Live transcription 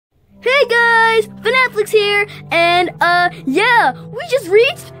Hey guys, FNAF Flix here, and yeah, we just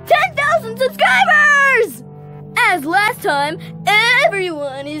reached 10,000 subscribers! As last time,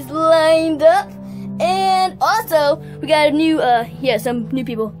 everyone is lined up, and also, we got a new, some new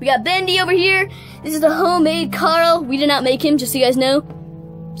people. We got Bendy over here. This is the homemade Carl. We did not make him, just so you guys know.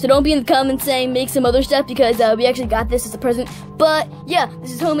 So don't be in the comments saying make some other stuff, because we actually got this as a present. But yeah,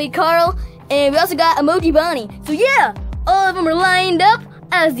 this is homemade Carl, and we also got Emoji Bonnie. So yeah, all of them are lined up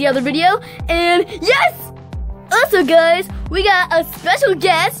as the other video, and yes! Also guys, we got a special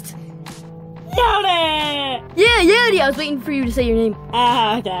guest. Yodi! Yeah, Yodi, I was waiting for you to say your name.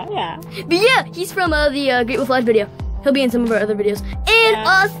 Okay, yeah. But yeah, he's from the Great Wolf Live video. He'll be in some of our other videos. And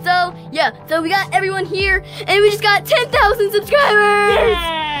also, yeah, so we got everyone here, and we just got 10,000 subscribers!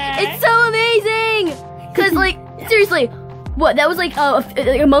 Yay! It's so amazing! Cause like, seriously, what, that was like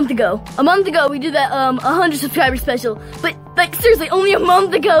a month ago. A month ago we did that 100 subscriber special. But like seriously, only a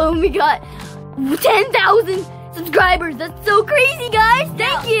month ago we got 10,000 subscribers. That's so crazy, guys.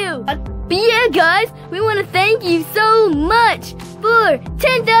 Thank you. But yeah, guys, we want to thank you so much for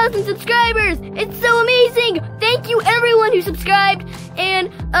 10,000 subscribers. It's so amazing. Thank you everyone who subscribed.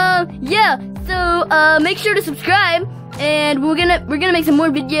 And yeah, so make sure to subscribe. And we're gonna make some more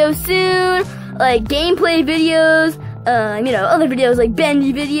videos soon, like gameplay videos. You know, other videos like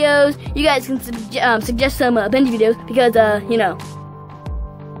Bendy videos. You guys can suggest some Bendy videos because, you know,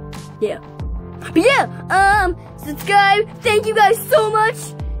 yeah. But yeah, subscribe. Thank you guys so much,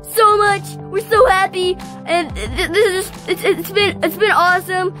 so much. We're so happy, and this is just it's been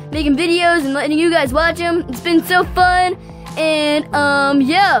awesome making videos and letting you guys watch them. It's been so fun, and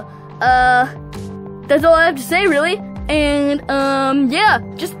yeah, that's all I have to say really. And yeah,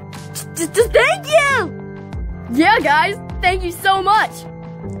 just thank you. Yeah, guys, thank you so much.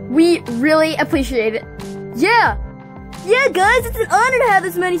 We really appreciate it. Yeah. Yeah, guys, it's an honor to have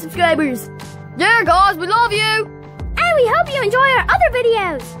this many subscribers. Yeah, guys, we love you. And we hope you enjoy our other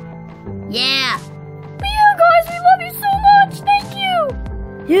videos. Yeah. But yeah, guys, we love you so much. Thank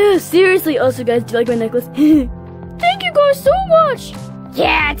you. Yeah, seriously. Also, guys, do you like my necklace? Thank you guys so much.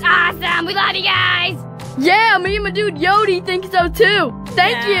 Yeah, it's awesome. We love you guys. Yeah, me and my dude Yodi think so too.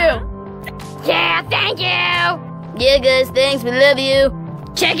 Thank you. Yeah, thank you! Yeah, guys, thanks, we love you.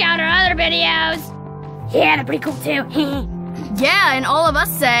 Check out our other videos. Yeah, they're pretty cool, too. Yeah, and all of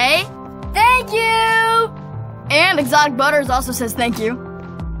us say, thank you! And Exotic Butters also says thank you.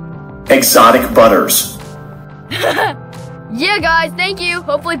 Exotic Butters. Yeah, guys, thank you.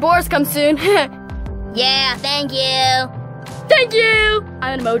 Hopefully Boris comes soon. Yeah, thank you. Thank you!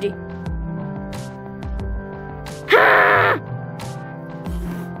 I'm an emoji.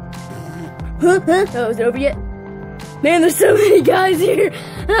 Oh, is it over yet? Man, there's so many guys here.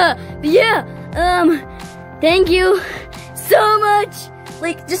 But yeah, thank you so much.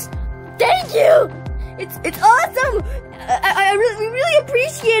 Like, just thank you. It's awesome. We really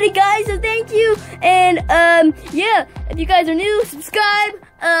appreciate it, guys. So thank you. And yeah, if you guys are new, subscribe.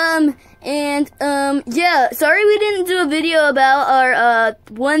 Yeah, sorry we didn't do a video about our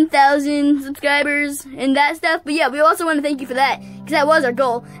 1,000 subscribers and that stuff, but yeah, we also want to thank you for that, because that was our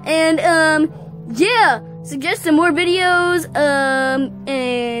goal. And yeah, suggest some more videos,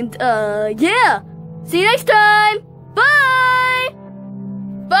 yeah, see you next time. Bye.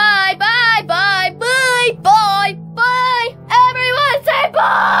 Bye, bye, bye, bye, bye, bye. Everyone say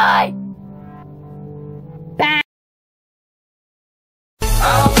bye.